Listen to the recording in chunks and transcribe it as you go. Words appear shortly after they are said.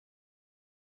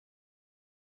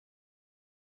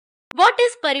What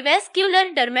is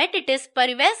perivascular dermatitis?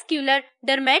 Perivascular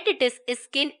dermatitis is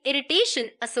skin irritation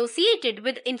associated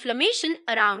with inflammation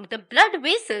around the blood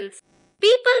vessels.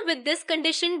 People with this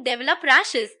condition develop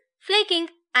rashes, flaking,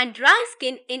 and dry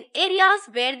skin in areas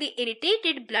where the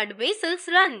irritated blood vessels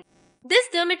run. This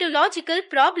dermatological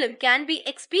problem can be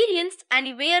experienced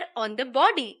anywhere on the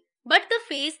body, but the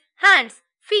face, hands,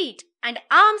 feet, and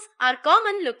arms are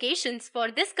common locations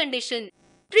for this condition.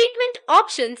 Treatment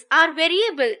options are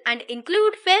variable and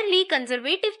include fairly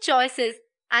conservative choices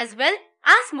as well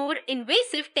as more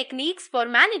invasive techniques for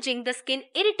managing the skin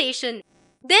irritation.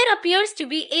 There appears to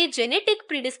be a genetic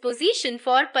predisposition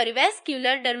for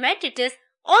perivascular dermatitis,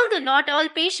 although not all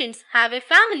patients have a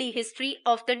family history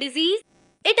of the disease.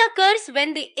 It occurs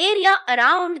when the area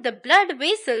around the blood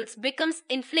vessels becomes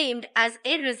inflamed as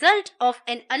a result of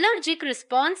an allergic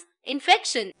response,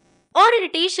 infection, or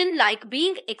irritation like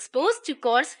being exposed to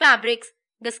coarse fabrics.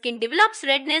 The skin develops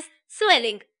redness,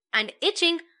 swelling, and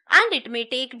itching, and it may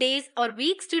take days or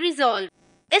weeks to resolve,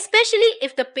 especially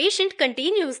if the patient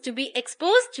continues to be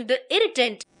exposed to the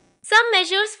irritant. Some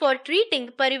measures for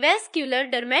treating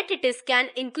perivascular dermatitis can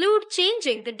include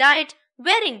changing the diet,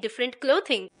 wearing different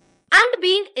clothing, and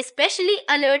being especially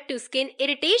alert to skin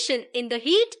irritation in the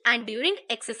heat and during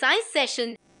exercise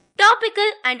sessions.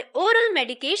 Topical and oral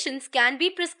medications can be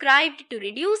prescribed to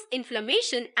reduce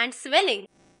inflammation and swelling.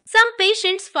 Some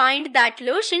patients find that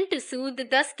lotion to soothe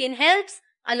the skin helps,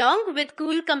 along with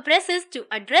cool compresses to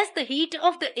address the heat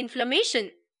of the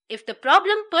inflammation. If the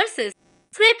problem persists,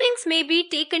 scrapings may be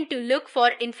taken to look for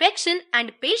infection,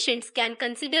 and patients can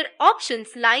consider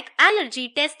options like allergy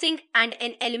testing and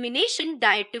an elimination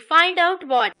diet to find out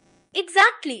what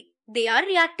exactly they are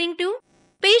reacting to.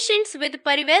 Patients with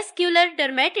perivascular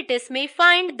dermatitis may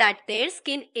find that their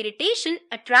skin irritation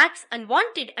attracts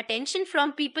unwanted attention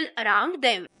from people around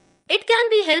them. It can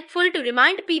be helpful to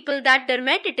remind people that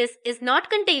dermatitis is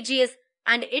not contagious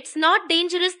and it's not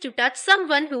dangerous to touch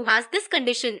someone who has this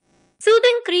condition.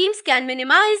 Soothing creams can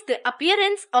minimize the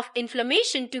appearance of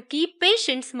inflammation to keep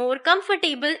patients more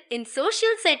comfortable in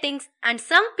social settings, and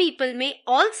some people may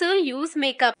also use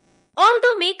makeup.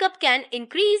 Although makeup can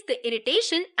increase the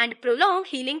irritation and prolong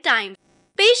healing time,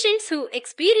 patients who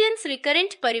experience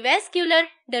recurrent perivascular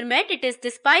dermatitis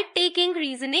despite taking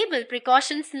reasonable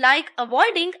precautions like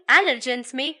avoiding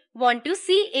allergens may want to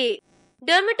see a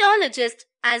dermatologist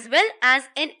as well as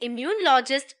an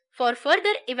immunologist for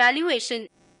further evaluation.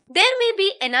 There may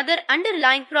be another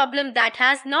underlying problem that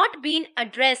has not been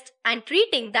addressed, and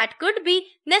treating that could be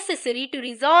necessary to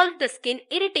resolve the skin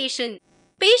irritation.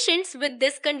 Patients with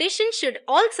this condition should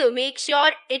also make sure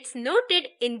it's noted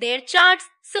in their charts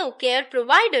so care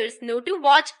providers know to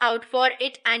watch out for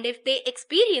it, and if they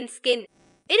experience skin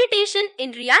irritation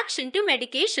in reaction to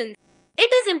medications,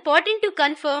 it is important to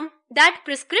confirm that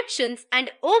prescriptions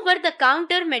and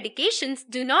over-the-counter medications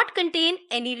do not contain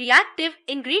any reactive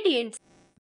ingredients.